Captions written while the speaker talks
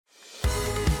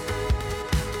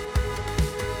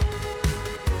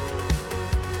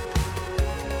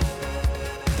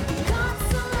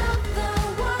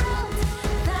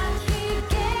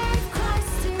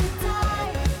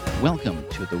Welcome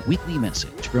to the weekly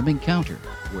message from Encounter,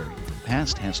 where your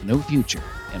past has no future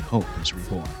and hope is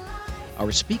reborn.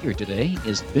 Our speaker today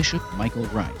is Bishop Michael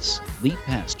Rice, lead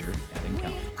pastor at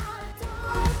Encounter.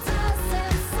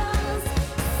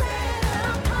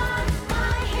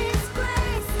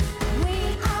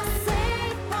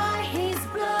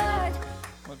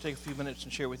 I want to take a few minutes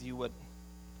and share with you what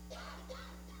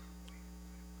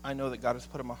I know that God has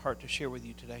put in my heart to share with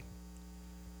you today.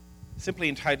 Simply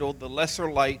entitled, "The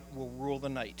Lesser Light Will Rule the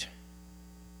Night."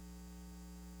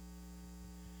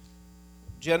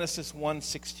 Genesis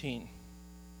 1:16.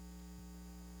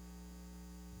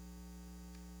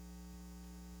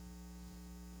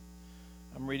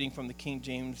 I'm reading from the King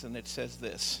James, and it says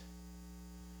this: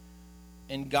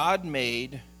 "And God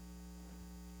made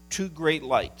two great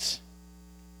lights,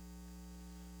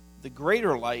 the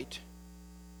greater light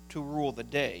to rule the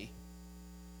day,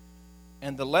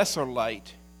 and the lesser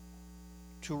light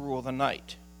to rule the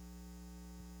night.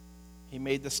 He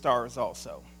made the stars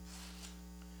also."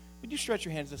 Would you stretch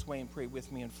your hands this way and pray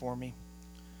with me and for me?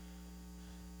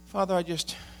 Father, I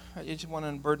just want to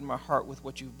unburden my heart with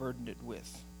what you've burdened it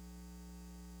with.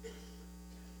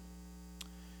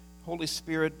 Holy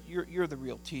Spirit, you're the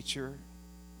real teacher.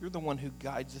 You're the one who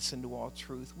guides us into all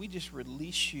truth. We just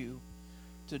release you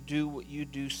to do what you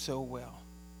do so well.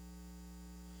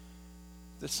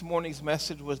 This morning's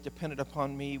message was dependent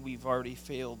upon me. We've already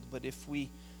failed. But if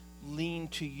we lean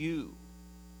to you,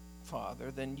 Father,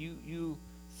 then you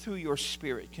through your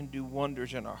Spirit, can do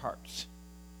wonders in our hearts.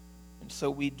 And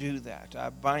so we do that. I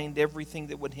bind everything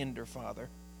that would hinder, Father.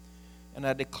 And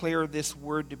I declare this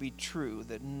word to be true,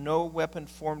 that no weapon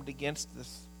formed against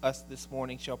us this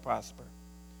morning shall prosper.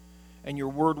 And your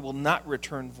word will not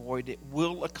return void. It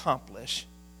will accomplish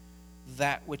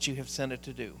that which you have sent it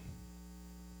to do.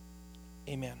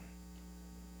 Amen.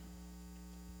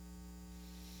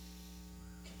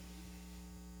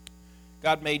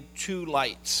 God made two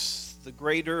lights, the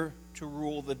greater to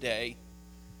rule the day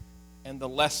and the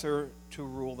lesser to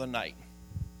rule the night.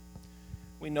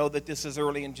 We know that this is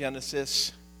early in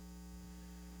Genesis,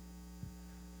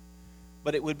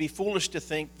 but it would be foolish to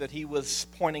think that he was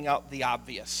pointing out the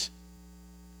obvious.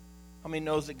 How many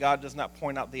knows that God does not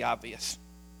point out the obvious?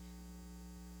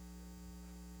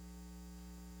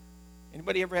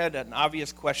 Anybody ever had an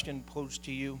obvious question posed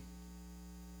to you?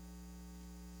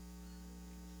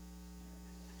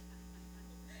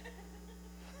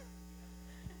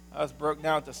 I was broke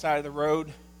down at the side of the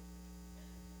road.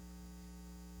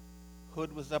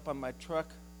 Hood was up on my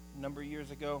truck a number of years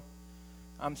ago.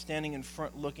 I'm standing in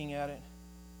front looking at it.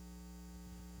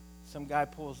 Some guy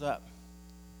pulls up.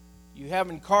 "You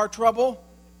having car trouble?"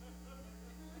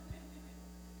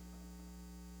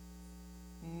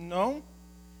 "No.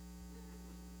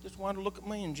 Just wanted to look at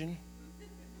my engine."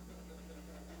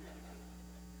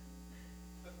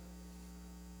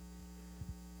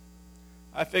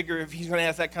 I figure if he's going to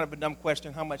ask that kind of a dumb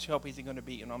question, how much help is he going to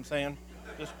be? You know what I'm saying?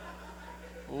 Just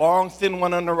long, thin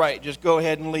one on the right. Just go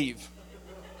ahead and leave.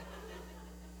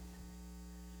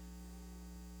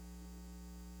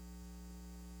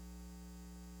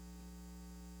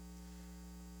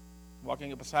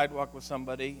 Walking up a sidewalk with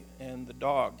somebody, and the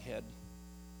dog had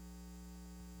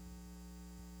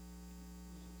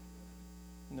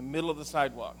in the middle of the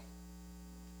sidewalk.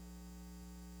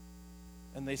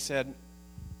 And they said,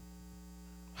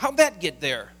 "How'd that get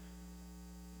there?"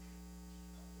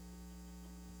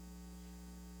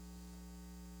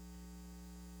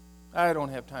 I don't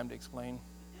have time to explain.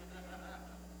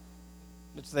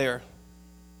 It's there.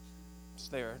 It's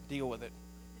there. Deal with it.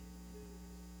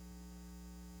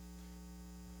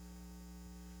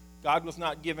 God was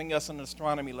not giving us an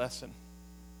astronomy lesson.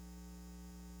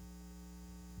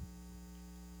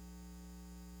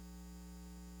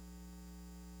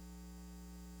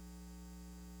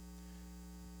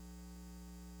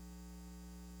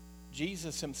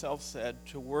 Jesus himself said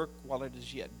to work while it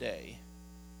is yet day,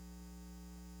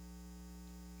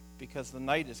 because the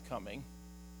night is coming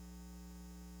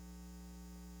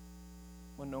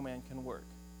when no man can work.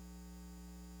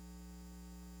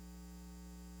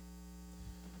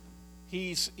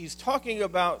 He's talking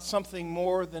about something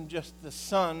more than just the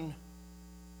sun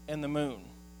and the moon.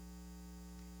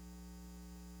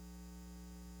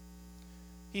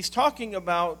 He's talking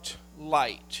about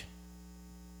light.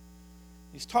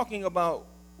 He's talking about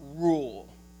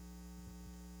rule.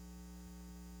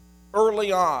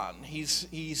 Early on,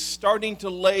 he's starting to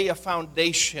lay a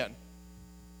foundation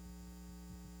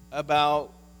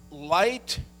about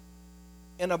light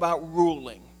and about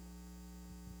ruling.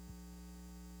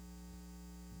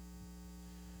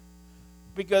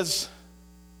 Because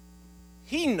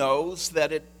he knows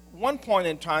that one point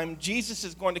in time, Jesus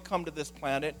is going to come to this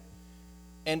planet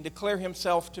and declare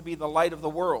himself to be the light of the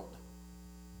world.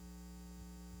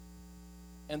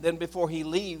 And then before he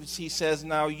leaves, he says,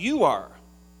 now you are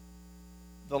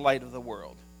the light of the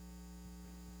world.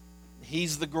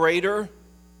 He's the greater,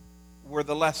 we're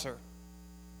the lesser.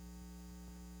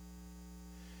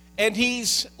 And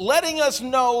he's letting us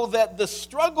know that the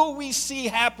struggle we see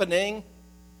happening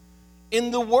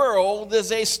in the world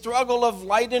is a struggle of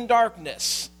light and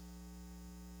darkness.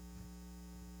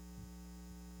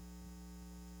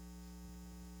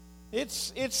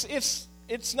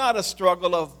 It's not a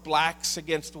struggle of blacks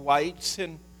against whites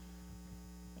and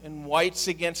whites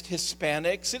against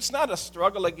Hispanics. It's not a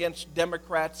struggle against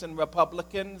Democrats and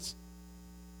Republicans.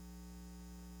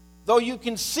 Though you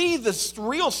can see the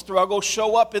real struggle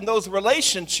show up in those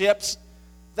relationships,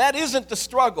 that isn't the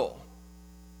struggle.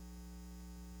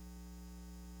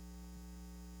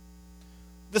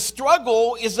 The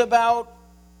struggle is about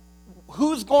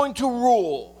who's going to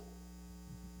rule,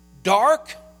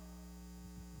 dark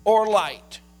or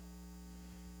light.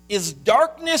 Is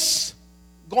darkness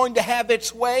going to have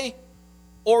its way,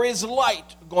 or is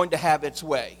light going to have its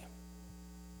way?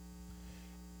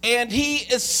 And he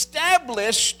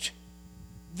established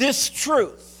this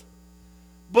truth.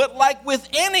 But like with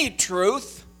any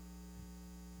truth,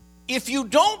 if you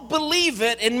don't believe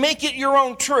it and make it your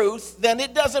own truth, then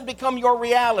it doesn't become your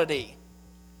reality.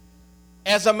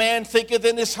 As a man thinketh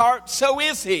in his heart, so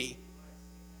is he.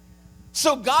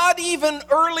 So God, even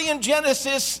early in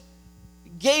Genesis,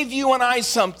 gave you and I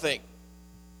something.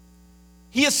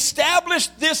 He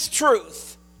established this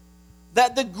truth,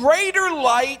 that the greater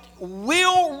light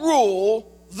will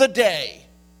rule the day,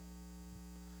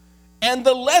 and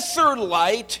the lesser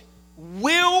light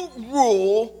will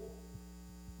rule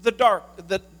the dark,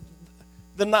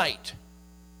 the night.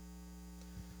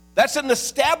 That's an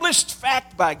established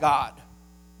fact by God.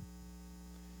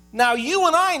 Now, you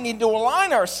and I need to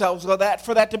align ourselves with that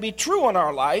for that to be true in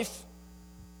our life,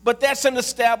 but that's an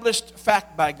established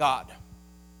fact by God.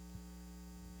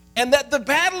 And that the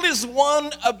battle is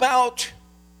won about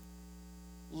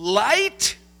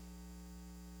light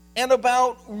and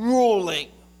about ruling.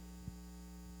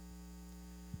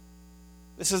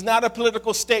 This is not a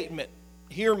political statement.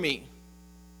 Hear me.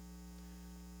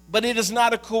 But it is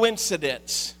not a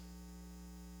coincidence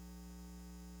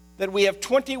that we have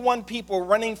 21 people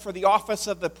running for the office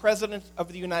of the President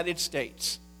of the United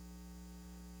States.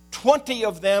 20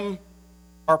 of them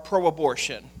are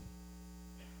pro-abortion.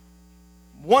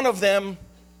 One of them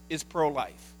is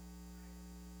pro-life.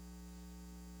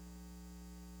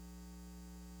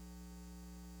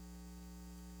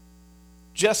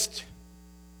 Just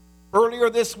earlier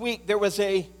this week, there was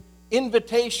an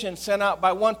invitation sent out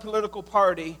by one political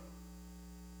party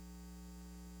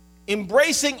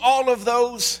embracing all of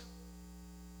those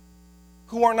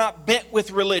who are not bent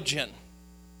with religion,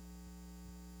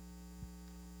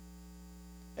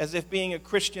 as if being a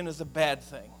Christian is a bad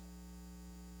thing.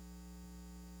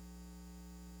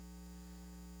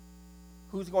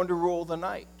 Who's going to rule the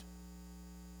night?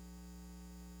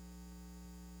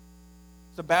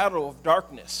 It's a battle of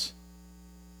darkness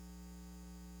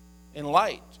and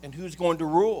light, and who's going to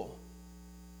rule?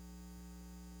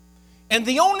 And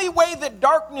the only way that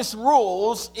darkness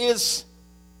rules is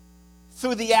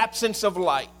through the absence of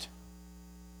light.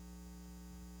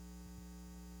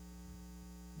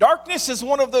 Darkness is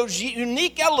one of those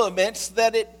unique elements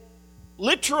that it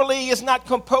literally is not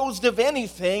composed of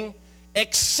anything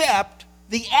except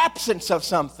the absence of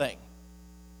something.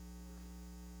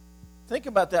 Think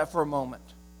about that for a moment.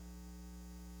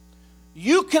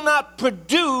 You cannot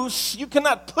put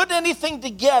anything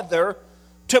together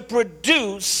to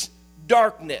produce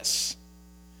darkness.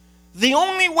 The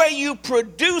only way you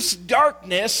produce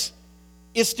darkness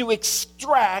is to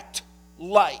extract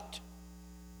light.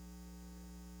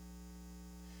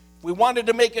 If we wanted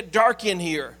to make it dark in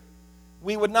here,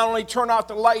 we would not only turn out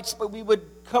the lights, but we would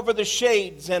cover the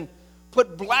shades and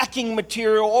put blacking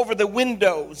material over the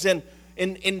windows and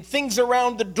things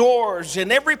around the doors,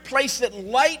 and every place that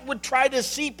light would try to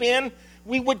seep in,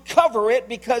 we would cover it,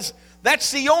 because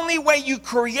that's the only way you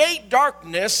create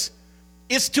darkness,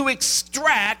 is to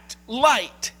extract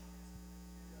light.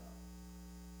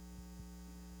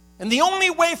 And the only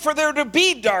way for there to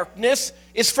be darkness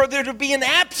is for there to be an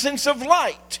absence of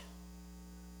light.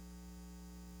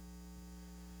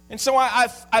 And so I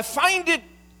find it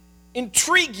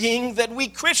intriguing that we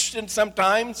Christians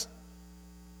sometimes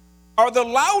are the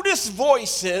loudest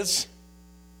voices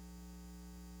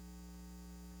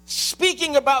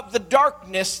speaking about the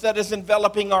darkness that is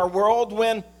enveloping our world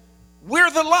when we're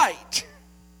the light.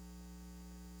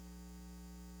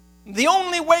 The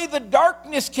only way the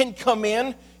darkness can come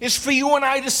in is for you and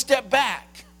I to step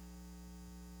back.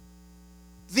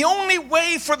 The only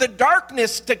way for the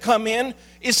darkness to come in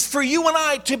is for you and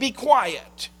I to be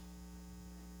quiet.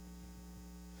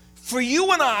 For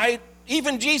you and I,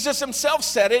 even Jesus himself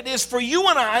said it, is for you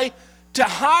and I to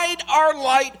hide our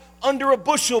light under a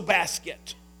bushel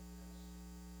basket.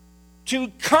 To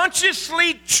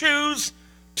consciously choose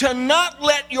to not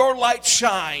let your light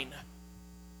shine.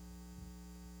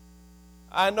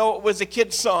 I know it was a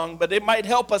kid's song, but it might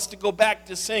help us to go back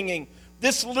to singing,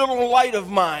 "This little light of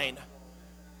mine,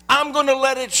 I'm going to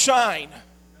let it shine.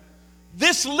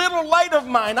 This little light of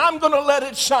mine, I'm going to let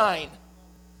it shine.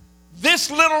 This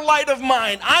little light of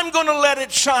mine, I'm going to let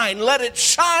it shine. Let it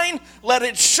shine, let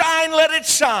it shine, let it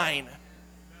shine."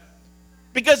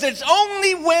 Because it's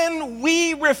only when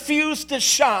we refuse to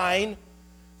shine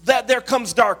that there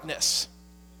comes darkness.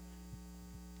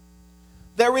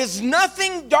 There is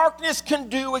nothing darkness can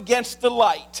do against the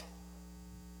light.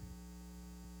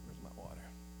 Where's my water?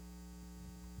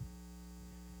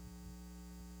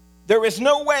 There is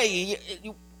no way,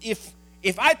 if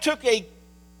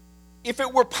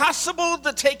it were possible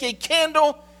to take a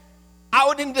candle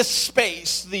out into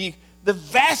space, the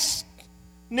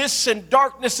vastness and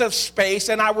darkness of space,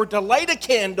 and I were to light a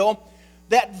candle,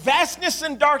 that vastness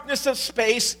and darkness of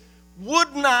space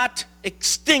would not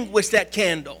extinguish that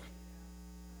candle.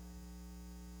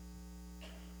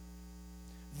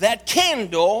 That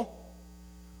candle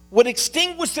would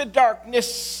extinguish the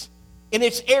darkness in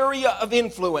its area of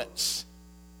influence.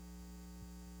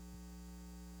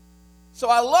 So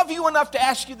I love you enough to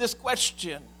ask you this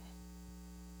question.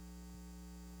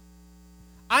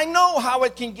 I know how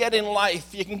it can get in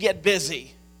life. You can get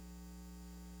busy.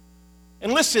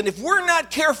 And listen, if we're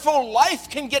not careful, life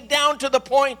can get down to the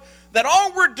point that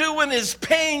all we're doing is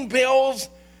paying bills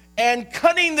and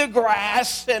cutting the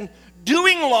grass and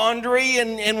doing laundry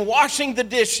and washing the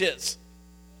dishes.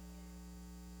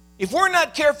 If we're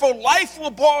not careful, life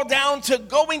will boil down to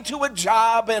going to a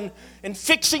job and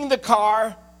fixing the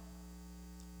car.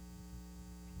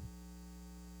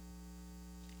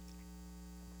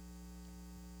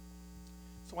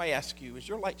 So I ask you, is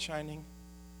your light shining?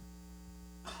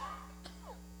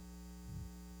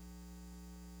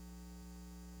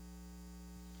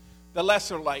 The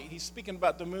lesser light, he's speaking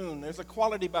about the moon. There's a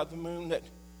quality about the moon that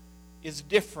is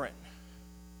different.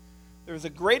 There's a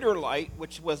greater light,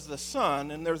 which was the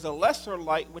sun, and there's a lesser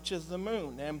light, which is the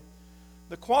moon. And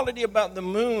the quality about the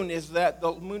moon is that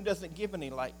the moon doesn't give any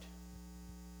light.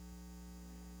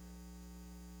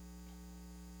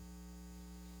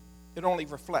 It only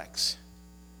reflects.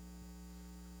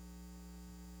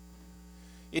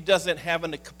 It doesn't have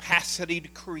a capacity to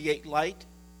create light.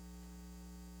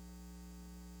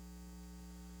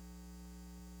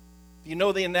 If you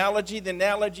know the analogy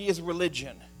is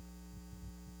religion.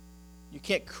 You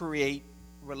can't create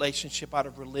relationship out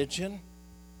of religion.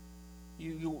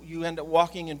 You end up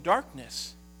walking in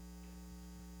darkness.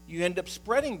 You end up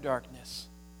spreading darkness.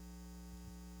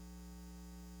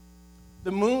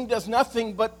 The moon does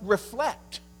nothing but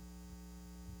reflect.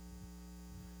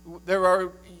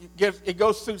 It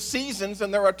goes through seasons,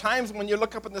 and there are times when you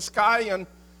look up in the sky and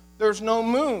there's no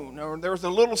moon, or there's a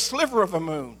little sliver of a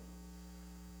moon.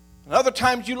 And other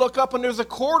times you look up and there's a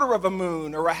quarter of a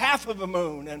moon or a half of a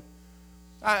moon. And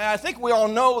I think we all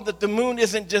know that the moon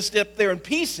isn't just up there in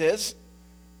pieces.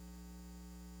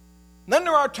 And then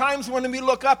there are times when we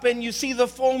look up and you see the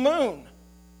full moon.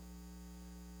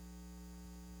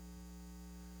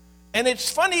 And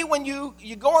it's funny when you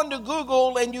go onto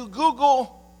Google and you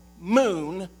Google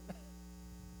moon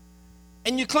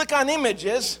and you click on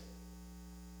images.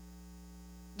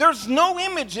 There's no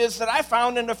images that I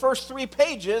found in the first 3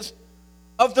 pages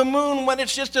of the moon when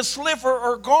it's just a sliver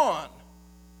or gone.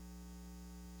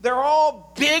 They're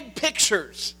all big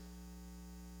pictures.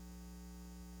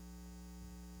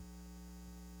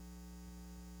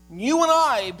 You and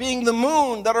I, being the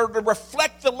moon that are to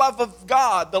reflect the love of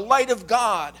God, the light of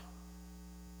God.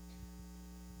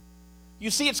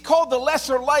 You see, it's called the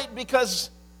lesser light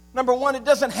because, number one, it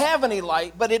doesn't have any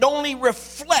light, but it only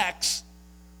reflects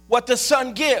what the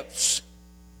sun gives.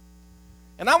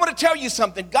 And I want to tell you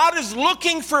something. God is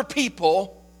looking for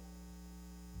people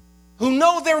who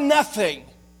know they're nothing.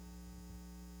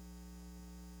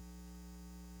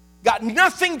 Got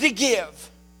nothing to give,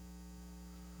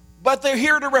 but they're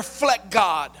here to reflect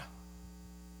God.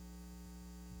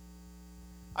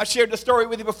 I shared the story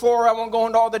with you before. I won't go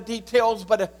into all the details,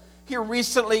 but here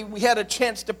recently we had a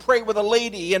chance to pray with a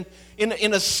lady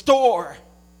in a store.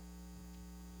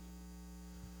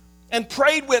 And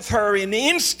prayed with her, and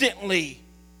instantly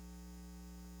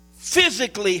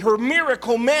physically, her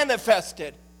miracle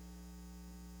manifested.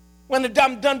 When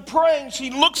I'm done praying,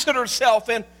 she looks at herself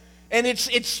and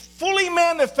it's fully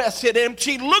manifested. And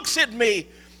she looks at me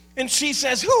and she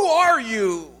says, "Who are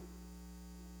you?"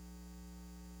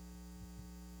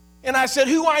 And I said,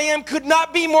 "Who I am could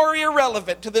not be more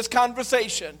irrelevant to this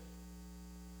conversation.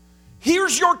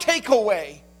 Here's your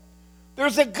takeaway.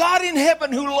 There's a God in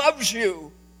heaven who loves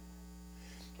you.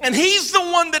 And he's the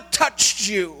one that touched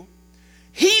you.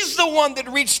 He's the one that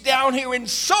reached down here and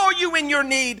saw you in your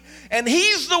need. And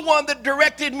he's the one that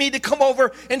directed me to come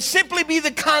over and simply be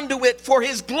the conduit for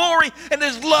his glory and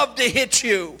his love to hit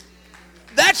you."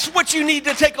 That's what you need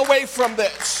to take away from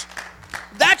this.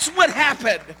 That's what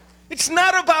happened. It's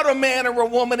not about a man or a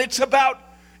woman. It's about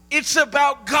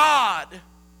God.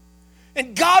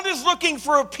 And God is looking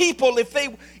for a people, if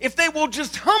they will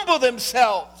just humble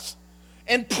themselves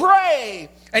and pray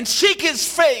and seek his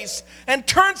face and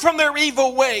turn from their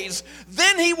evil ways,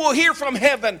 then he will hear from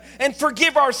heaven and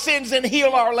forgive our sins and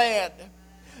heal our land.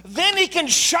 Then he can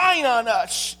shine on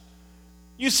us.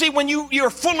 You see, when you're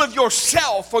full of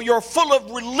yourself, or you're full of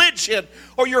religion,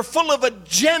 or you're full of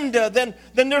agenda, then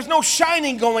there's no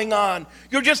shining going on.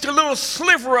 You're just a little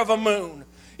sliver of a moon.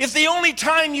 If the only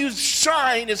time you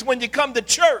shine is when you come to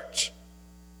church,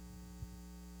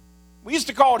 we used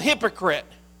to call it hypocrite.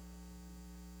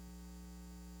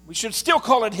 We should still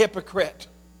call it hypocrite.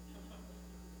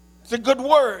 It's a good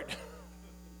word.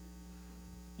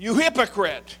 You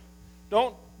hypocrite.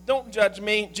 Don't judge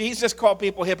me. Jesus called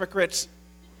people hypocrites.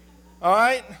 All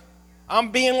right? I'm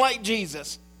being like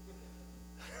Jesus.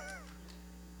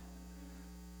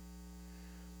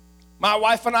 My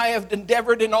wife and I have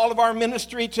endeavored in all of our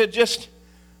ministry to just,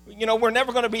 we're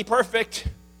never going to be perfect.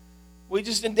 We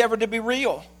just endeavor to be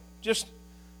real. Just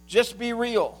be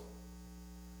real.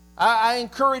 I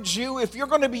encourage you, if you're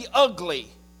going to be ugly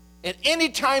at any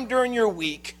time during your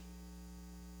week,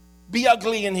 be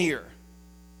ugly in here.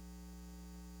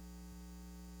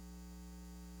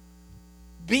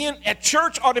 Being at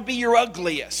church ought to be your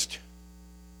ugliest.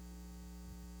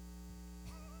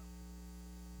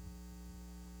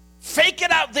 Fake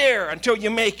it out there until you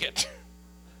make it.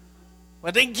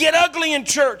 But then get ugly in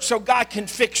church so God can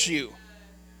fix you.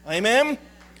 Amen?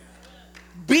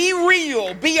 Be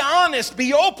real, be honest,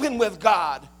 be open with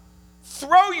God.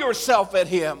 Throw yourself at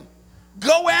him.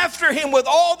 Go after him with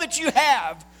all that you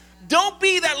have. Don't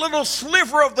be that little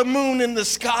sliver of the moon in the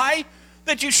sky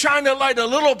that you shine a light a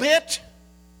little bit.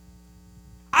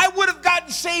 I would have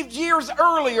gotten saved years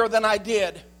earlier than I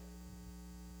did.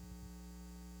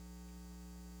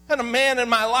 I had a man in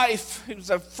my life. He was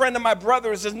a friend of my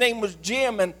brother's. His name was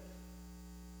Jim. And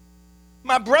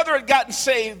my brother had gotten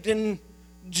saved, and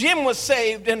Jim was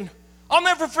saved. And I'll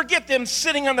never forget them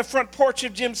sitting on the front porch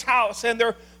of Jim's house, and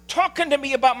they're talking to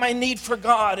me about my need for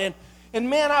God. And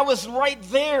man, I was right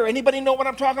there. Anybody know what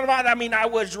I'm talking about? I mean, I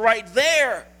was right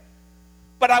there.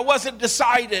 But I wasn't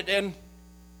decided. And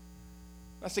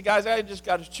I said, guys, I just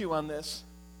got to chew on this.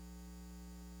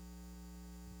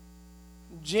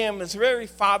 Jim is a very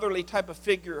fatherly type of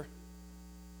figure.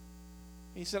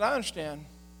 He said, I understand.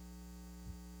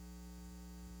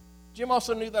 Jim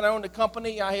also knew that I owned a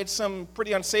company. I had some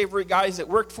pretty unsavory guys that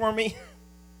worked for me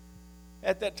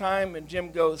at that time. And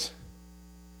Jim goes,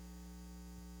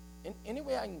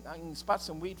 anyway, I can spot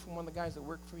some weed from one of the guys that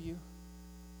worked for you?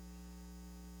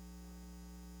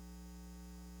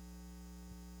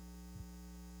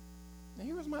 Now,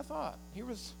 here was my thought. Here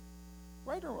was,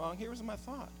 right or wrong, here was my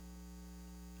thought.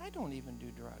 I don't even do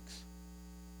drugs.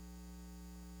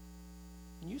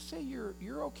 And you say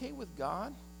you're okay with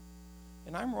God,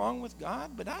 and I'm wrong with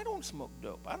God, but I don't smoke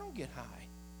dope. I don't get high.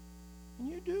 And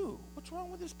you do. What's wrong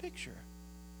with this picture?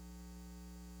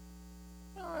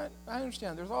 No, I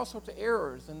understand. There's all sorts of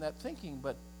errors in that thinking,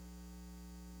 but,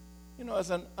 as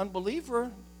an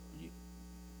unbeliever,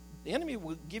 the enemy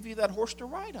will give you that horse to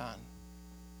ride on.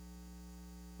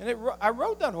 And I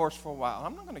rode that horse for a while.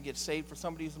 I'm not going to get saved for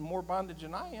somebody who's in more bondage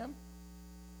than I am.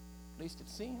 At least it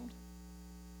seemed.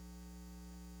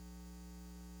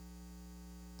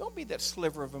 Don't be that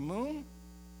sliver of a moon.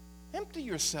 Empty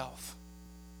yourself.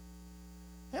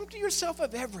 Empty yourself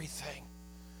of everything.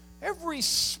 Every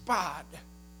spot.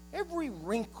 Every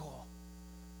wrinkle.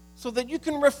 So that you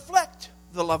can reflect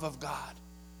the love of God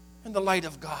and the light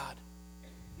of God.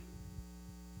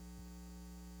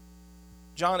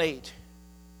 John 8.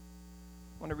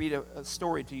 I want to read a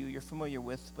story to you you're familiar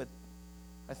with, but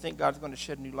I think God's going to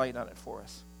shed new light on it for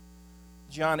us.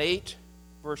 John 8,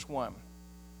 verse 1.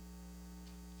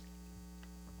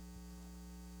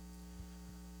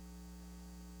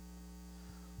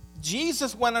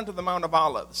 Jesus went unto the Mount of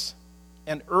Olives,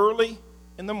 and early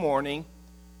in the morning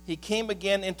he came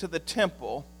again into the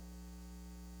temple,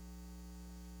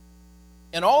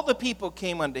 and all the people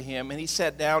came unto him, and he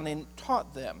sat down and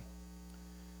taught them.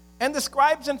 And the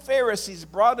scribes and Pharisees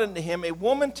brought unto him a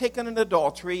woman taken in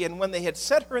adultery, and when they had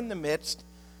set her in the midst,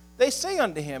 they say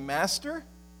unto him, Master,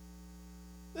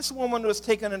 this woman was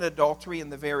taken in adultery in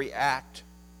the very act.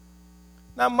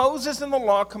 Now Moses in the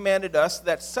law commanded us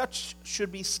that such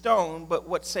should be stoned, but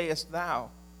what sayest thou?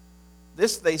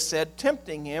 This they said,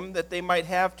 tempting him, that they might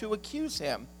have to accuse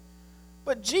him.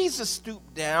 But Jesus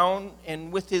stooped down,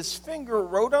 and with his finger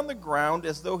wrote on the ground,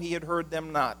 as though he had heard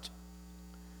them not.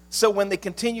 So when they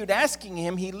continued asking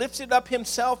him, he lifted up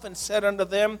himself and said unto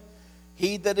them,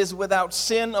 He that is without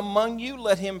sin among you,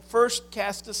 let him first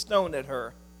cast a stone at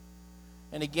her.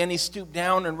 And again he stooped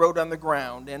down and wrote on the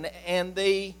ground. And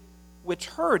they which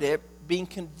heard it, being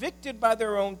convicted by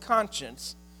their own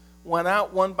conscience, went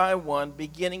out one by one,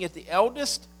 beginning at the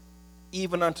eldest,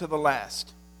 even unto the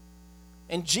last.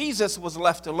 And Jesus was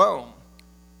left alone,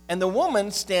 and the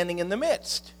woman standing in the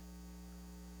midst.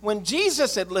 When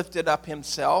Jesus had lifted up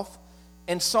himself,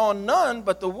 and saw none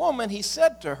but the woman, he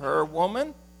said to her,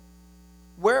 Woman,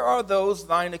 where are those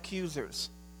thine accusers?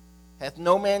 Hath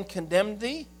no man condemned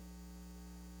thee?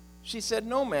 She said,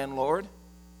 No man, Lord.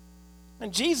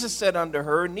 And Jesus said unto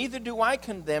her, Neither do I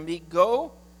condemn thee.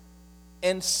 Go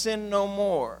and sin no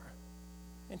more.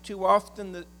 And too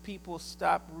often the people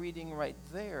stop reading right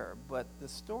there, but the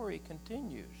story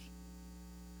continues.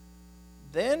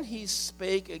 Then he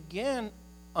spake again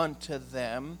unto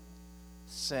them,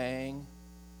 saying,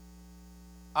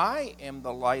 I am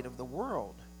the light of the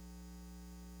world.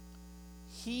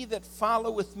 He that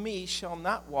followeth me shall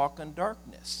not walk in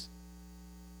darkness,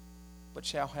 but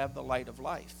shall have the light of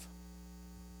life.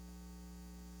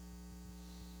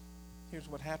 Here's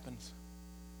what happens.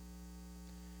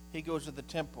 He goes to the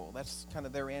temple. That's kind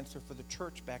of their answer for the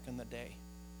church back in the day.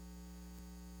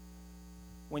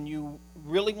 When you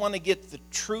really want to get the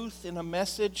truth in a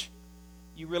message,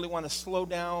 you really want to slow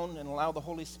down and allow the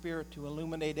Holy Spirit to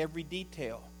illuminate every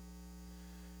detail.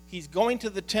 He's going to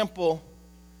the temple.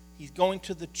 He's going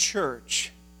to the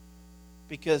church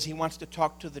because he wants to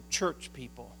talk to the church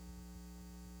people.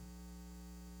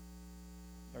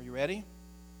 Are you ready?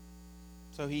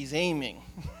 So he's aiming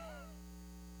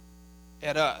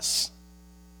at us.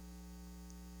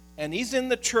 And he's in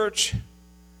the church.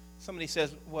 Somebody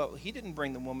says, well, he didn't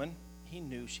bring the woman. He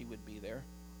knew she would be there.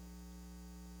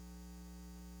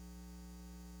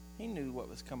 He knew what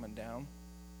was coming down.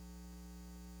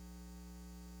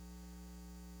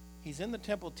 He's in the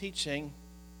temple teaching,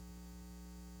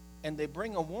 and they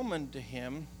bring a woman to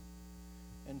him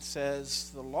and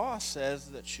says, the law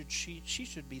says that she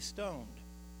should be stoned.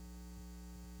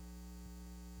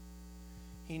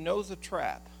 He knows a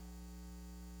trap,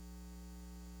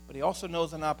 but he also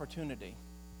knows an opportunity.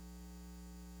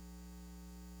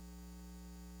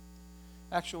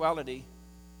 Actuality,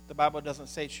 the Bible doesn't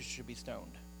say she should be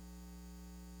stoned.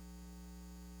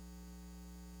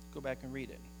 Go back and read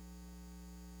it.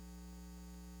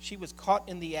 She was caught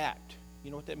in the act.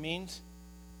 You know what that means?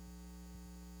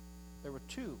 There were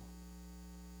two.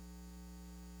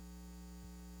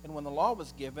 And when the law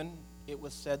was given, it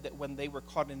was said that when they were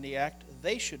caught in the act,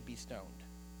 they should be stoned.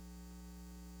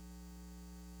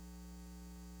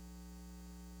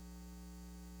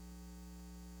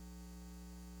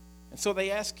 And so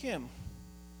they ask him,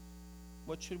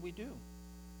 what should we do?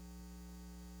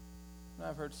 And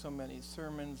I've heard so many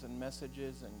sermons and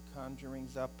messages and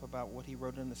conjurings up about what he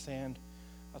wrote in the sand.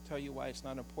 I'll tell you why it's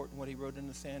not important what he wrote in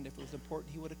the sand. If it was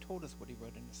important, he would have told us what he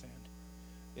wrote in the sand.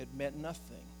 It meant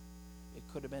nothing. It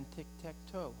could have been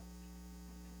tic-tac-toe.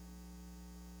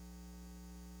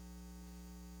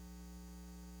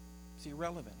 It's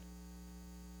irrelevant.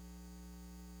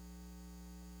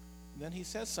 Then he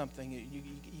says something.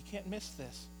 You can't miss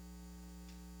this.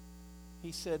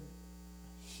 He said,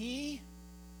 He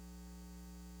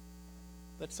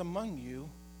that's among you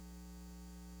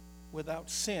without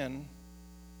sin,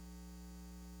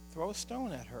 throw a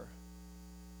stone at her.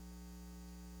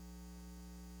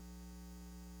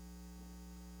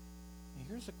 And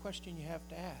here's a question you have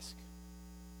to ask.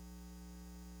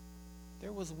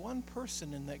 There was one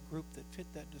person in that group that fit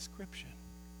that description,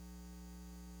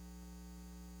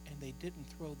 and they didn't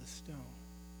throw the stone.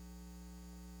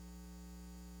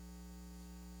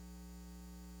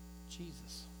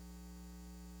 Jesus.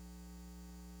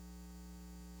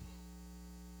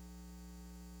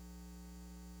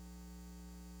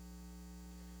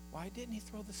 Why didn't he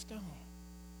throw the stone?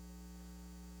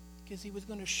 Because he was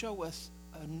going to show us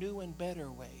a new and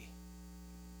better way.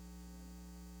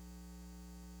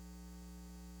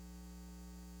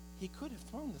 He could have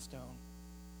thrown the stone.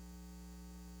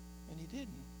 And he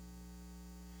didn't.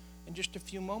 In just a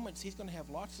few moments, he's going to have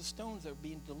lots of stones that are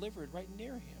being delivered right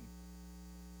near him.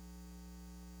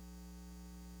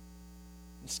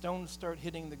 And stones start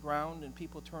hitting the ground, and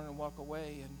people turn and walk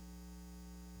away. And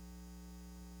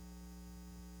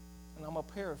I'm going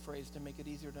to paraphrase to make it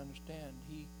easier to understand.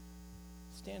 He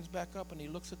stands back up, and he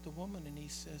looks at the woman, and he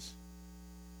says,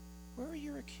 "Where are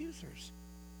your accusers?"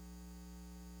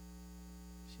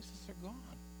 She says, "They're gone."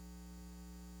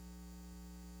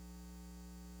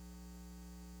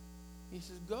 He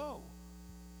says, "Go.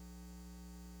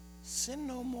 Sin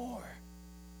no more.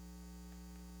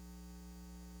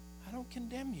 I don't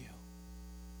condemn you."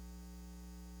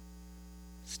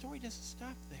 The story doesn't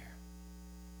stop there.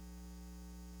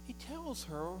 He tells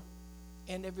her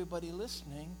and everybody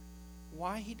listening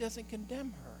why he doesn't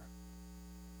condemn her.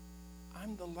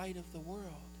 I'm the light of the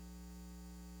world.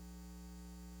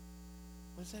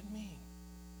 What does that mean?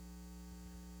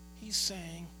 He's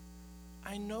saying,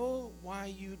 I know why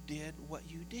you did what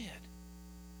you did.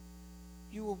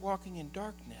 You were walking in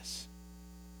darkness.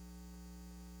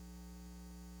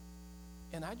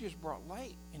 And I just brought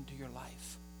light into your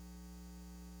life.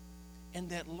 And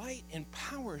that light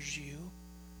empowers you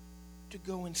to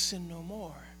go and sin no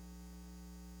more.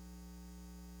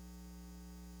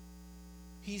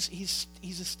 He's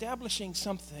establishing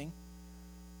something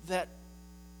that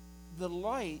the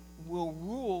light will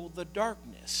rule the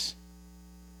darkness.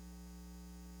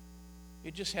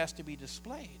 It just has to be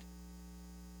displayed.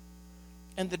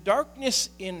 And the darkness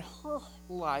in her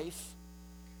life,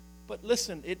 but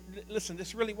listen,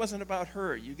 this really wasn't about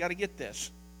her. You got to get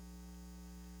this.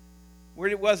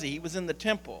 Where was he? He was in the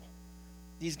temple.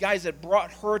 These guys that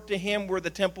brought her to him were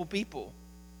the temple people.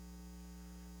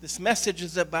 This message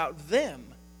is about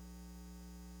them.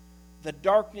 The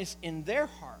darkness in their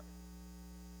heart.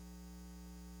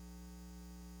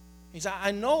 He said,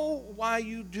 I know why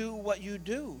you do what you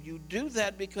do. You do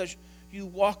that because you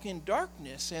walk in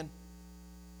darkness. And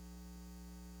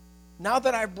now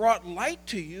that I brought light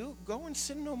to you, go and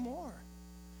sin no more.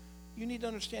 You need to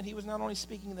understand, he was not only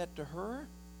speaking that to her,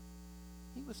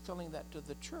 he was telling that to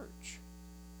the church.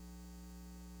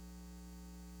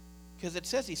 Because it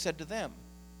says he said to them.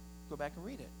 Go back and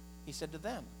read it. He said to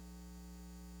them,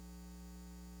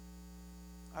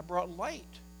 I brought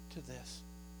light to this.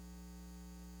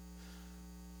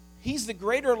 He's the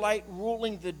greater light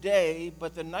ruling the day,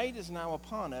 but the night is now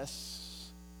upon us,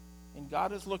 and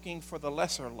God is looking for the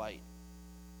lesser light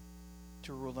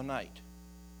to rule the night.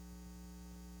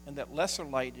 And that lesser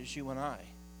light is you and I.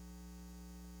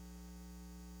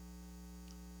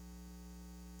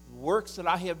 The works that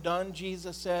I have done,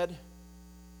 Jesus said,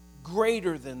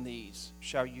 greater than these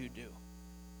shall you do.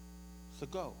 So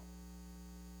go.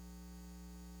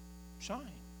 Shine.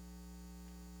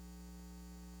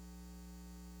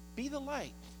 Be the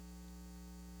light.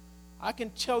 I can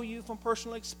tell you from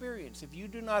personal experience, if you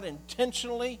do not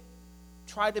intentionally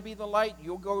try to be the light,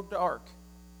 you'll go dark.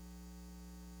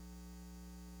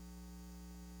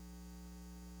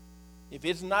 If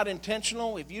it's not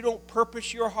intentional, if you don't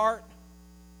purpose your heart,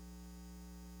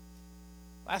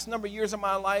 last number of years of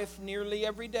my life, nearly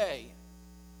every day,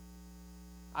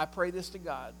 I pray this to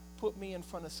God. Put me in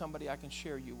front of somebody I can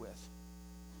share you with.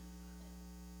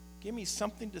 Give me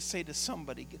something to say to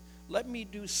somebody. Let me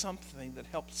do something that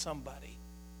helps somebody.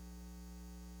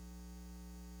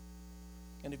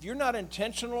 And if you're not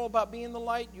intentional about being the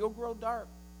light, you'll grow dark.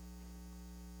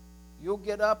 You'll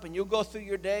get up and you'll go through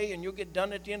your day and you'll get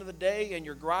done at the end of the day and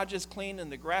your garage is clean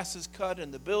and the grass is cut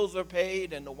and the bills are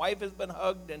paid and the wife has been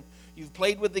hugged and you've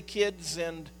played with the kids,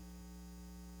 and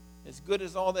as good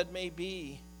as all that may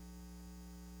be,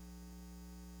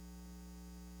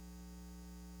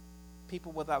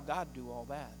 people without God do all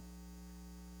that.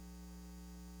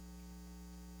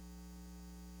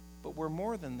 But we're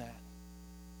more than that.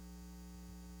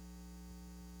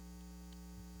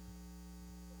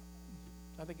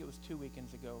 I think it was 2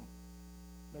 weekends ago,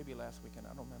 maybe last weekend, I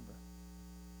don't remember.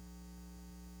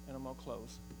 And I'm going to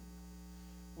close.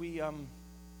 We, a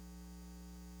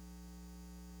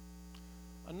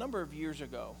number of years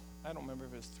ago, I don't remember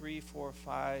if it was 3, 4,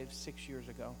 5, 6 years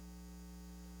ago,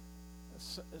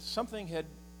 something had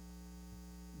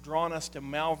drawn us to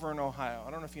Malvern, Ohio. I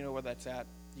don't know if you know where that's at.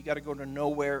 You got to go to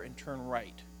nowhere and turn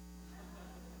right.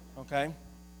 Okay?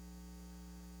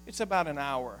 It's about an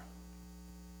hour.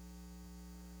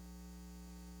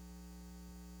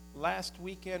 Last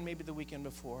weekend, maybe the weekend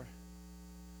before,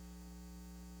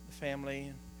 the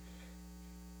family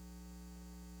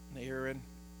and Aaron,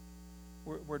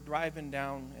 we're driving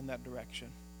down in that direction.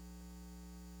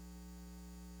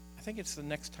 I think it's the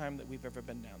next time that we've ever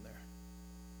been down there.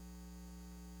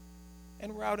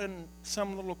 And we're out in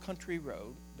some little country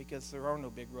road, because there are no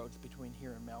big roads between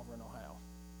here and Malvern, Ohio.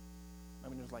 I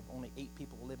mean, there's like only 8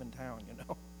 people who live in town, you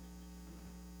know.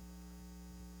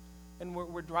 And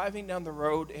we're driving down the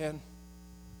road, and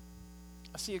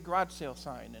I see a garage sale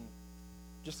sign, and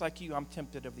just like you, I'm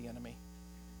tempted of the enemy.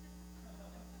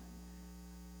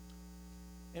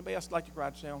 Anybody else like a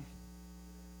garage sale?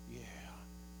 Yeah,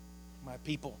 my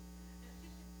people.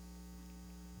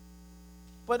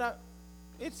 But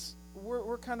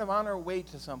we're kind of on our way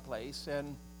to someplace,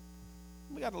 and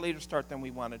we got a later start than we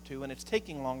wanted to, and it's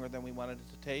taking longer than we wanted it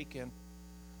to take. And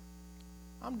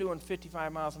I'm doing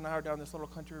 55 miles an hour down this little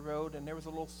country road, and there was a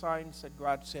little sign that said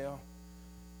garage sale.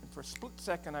 And for a split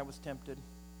second, I was tempted.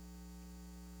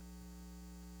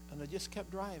 And I just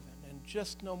kept driving, and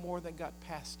just no more than got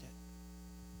past it,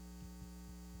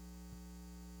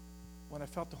 when I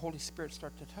felt the Holy Spirit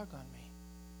start to tug on me.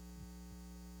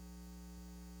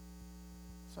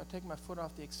 So I take my foot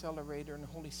off the accelerator, and the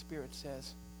Holy Spirit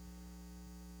says,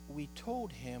 we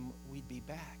told him we'd be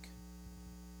back.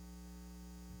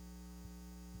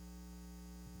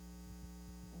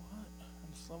 What?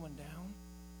 I'm slowing down?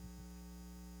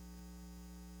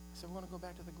 I said, I want to go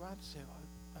back to the garage sale.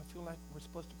 I feel like we're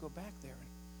supposed to go back there.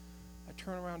 And I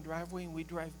turn around driveway, and we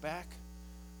drive back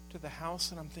to the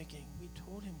house, and I'm thinking, we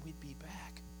told him we'd be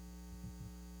back.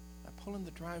 I pull in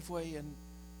the driveway, and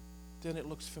then it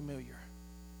looks familiar.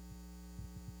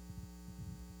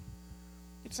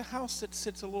 It's a house that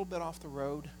sits a little bit off the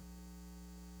road.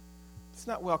 It's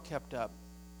not well kept up.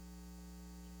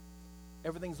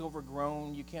 Everything's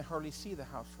overgrown. You can't hardly see the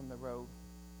house from the road.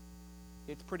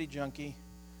 It's pretty junky.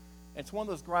 It's one of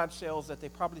those garage sales that they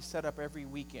probably set up every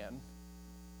weekend.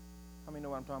 How many know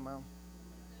what I'm talking about?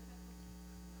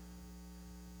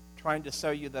 Trying to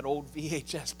sell you that old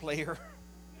VHS player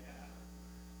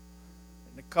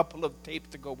and a couple of tapes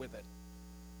to go with it.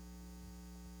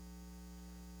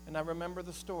 And I remember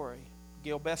the story.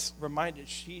 Gail Bess reminded,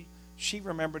 she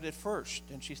remembered it first,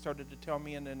 and she started to tell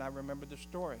me, and then I remembered the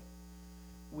story.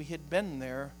 We had been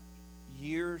there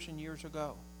years and years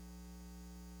ago.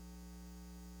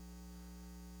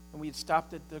 And we had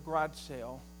stopped at the garage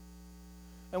sale,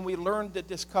 and we learned that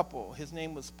this couple, his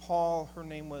name was Paul, her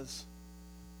name was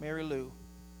Mary Lou,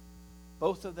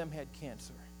 both of them had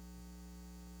cancer.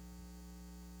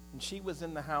 And she was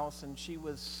in the house, and she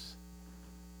was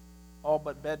all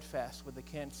but bedfast with the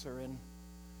cancer. And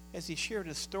as he shared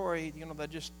his story, that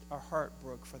just our heart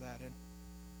broke for that. And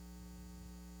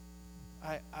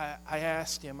I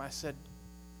asked him, I said,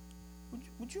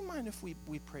 would you mind if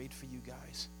we prayed for you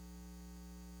guys?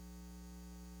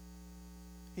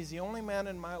 He's the only man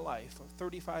in my life of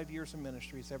 35 years of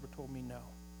ministry who's ever told me no.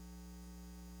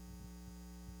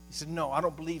 He said, no, I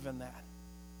don't believe in that.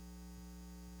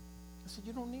 I said,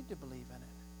 you don't need to believe in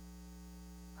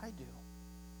it. I do.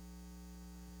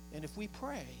 And if we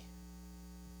pray,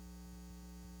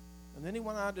 and then he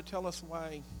went on to tell us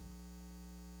why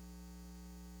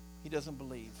he doesn't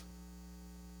believe.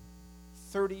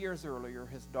 30 years earlier,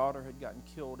 his daughter had gotten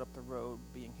killed up the road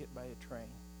being hit by a train.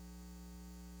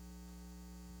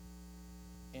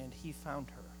 And he found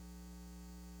her.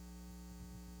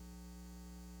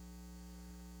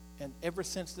 And ever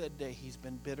since that day, he's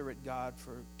been bitter at God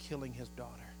for killing his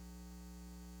daughter.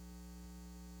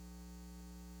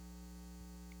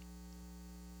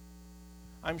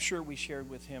 I'm sure we shared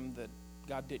with him that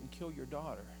God didn't kill your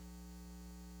daughter.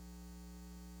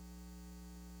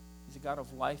 He's a God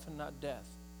of life and not death.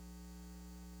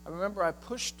 I remember I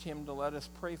pushed him to let us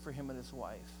pray for him and his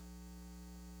wife.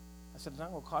 I said, it's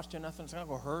not going to cost you nothing. It's not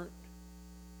going to hurt.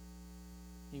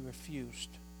 He refused.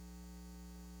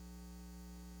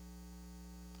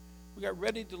 We got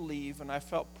ready to leave, and I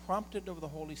felt prompted of the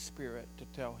Holy Spirit to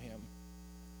tell him,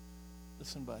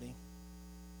 listen, buddy,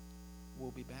 we'll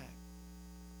be back.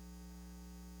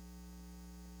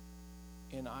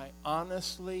 And I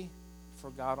honestly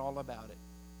forgot all about it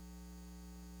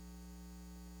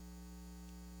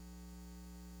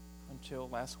until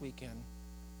last weekend.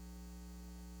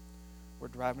 We're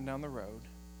driving down the road,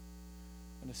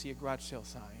 and I see a garage sale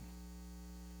sign,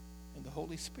 and the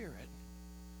Holy Spirit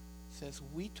says,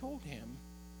 we told him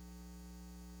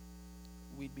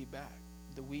we'd be back.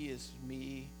 The we is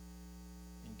me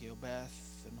and Gail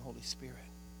Beth and the Holy Spirit.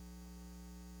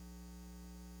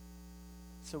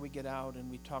 So we get out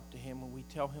and we talk to him and we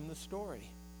tell him the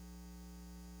story.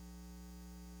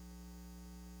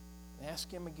 And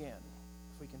ask him again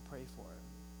if we can pray for him.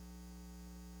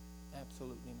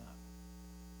 Absolutely not.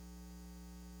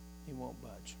 He won't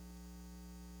budge.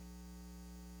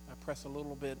 I press a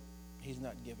little bit, he's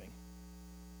not giving.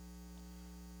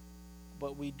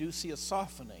 But we do see a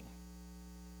softening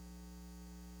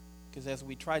Because as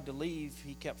we tried to leave,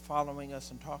 he kept following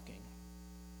us and talking.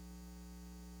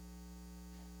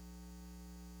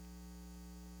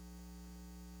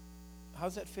 How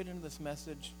does that fit into this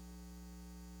message?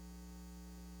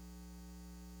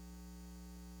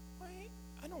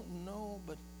 I don't know,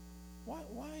 but why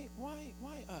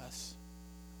us?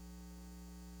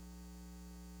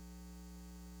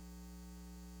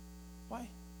 Why?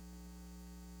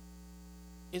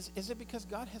 Is it because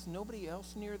God has nobody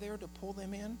else near there to pull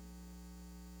them in?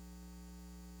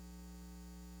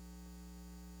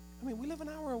 I mean, we live an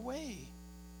hour away.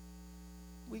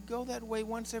 We go that way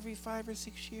once every 5 or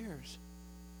 6 years.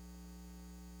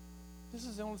 This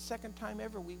is the only second time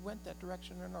ever we went that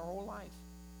direction in our whole life.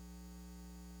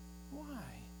 Why?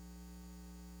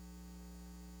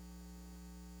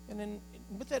 And then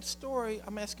with that story,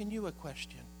 I'm asking you a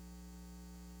question.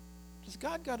 Does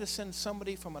God got to send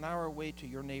somebody from an hour away to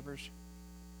your neighbors?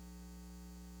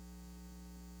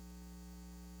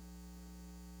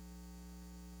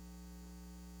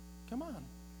 Come on.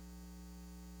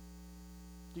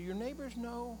 Do your neighbors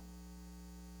know?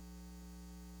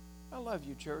 I love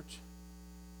you, church.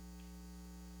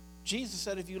 Jesus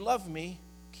said, if you love me,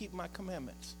 keep my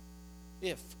commandments.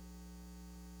 If.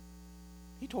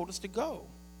 He told us to go.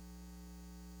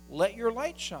 Let your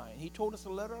light shine. He told us to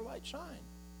let our light shine.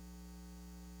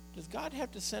 Does God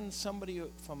have to send somebody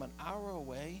from an hour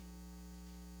away?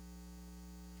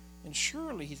 And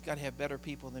surely he's got to have better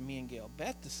people than me and Gail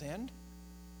Beth to send.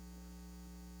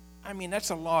 I mean, that's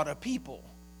a lot of people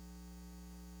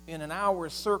in an hour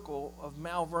circle of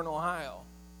Malvern, Ohio.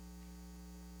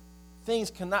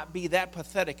 Things cannot be that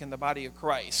pathetic in the body of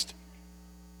Christ.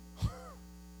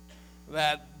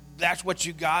 That's what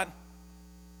you got?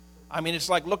 I mean, it's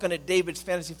like looking at David's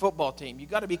fantasy football team. You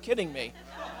got to be kidding me.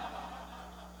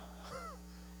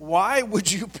 Why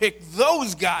would you pick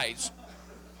those guys?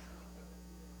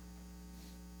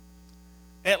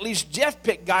 At least Jeff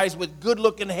picked guys with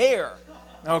good-looking hair,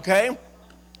 okay?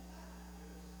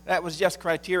 That was Jeff's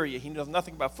criteria. He knows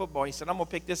nothing about football. He said, I'm going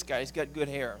to pick this guy. He's got good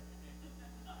hair.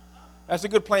 That's a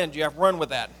good plan, Jeff. Run with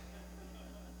that.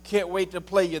 Can't wait to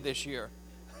play you this year.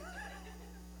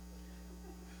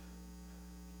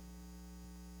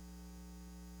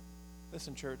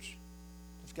 Listen, church.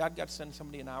 Does God got to send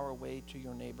somebody an hour away to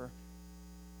your neighbor?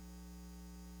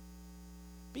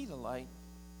 Be the light.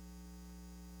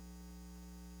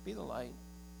 Be the light.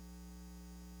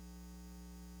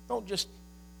 Don't just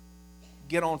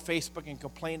get on Facebook and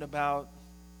complain about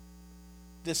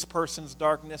this person's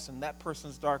darkness and that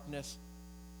person's darkness.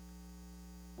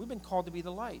 We've been called to be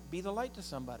the light. Be the light to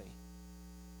somebody.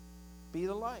 Be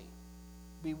the light.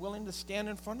 Be willing to stand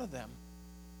in front of them.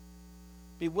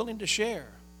 Be willing to share.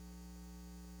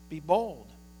 Be bold.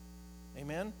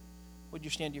 Amen? Would you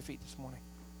stand to your feet this morning?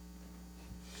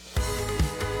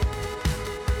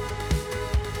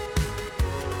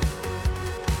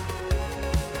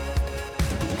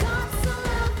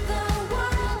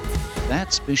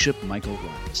 That's Bishop Michael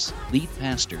Rice, lead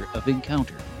pastor of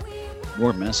Encounter.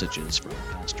 More messages from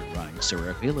Pastor Rice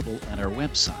are available at our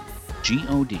website,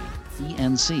 godenc.com.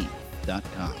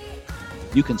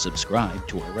 You can subscribe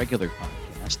to our regular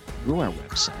podcast through our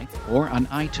website or on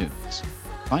iTunes.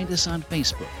 Find us on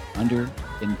Facebook under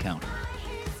Encounter.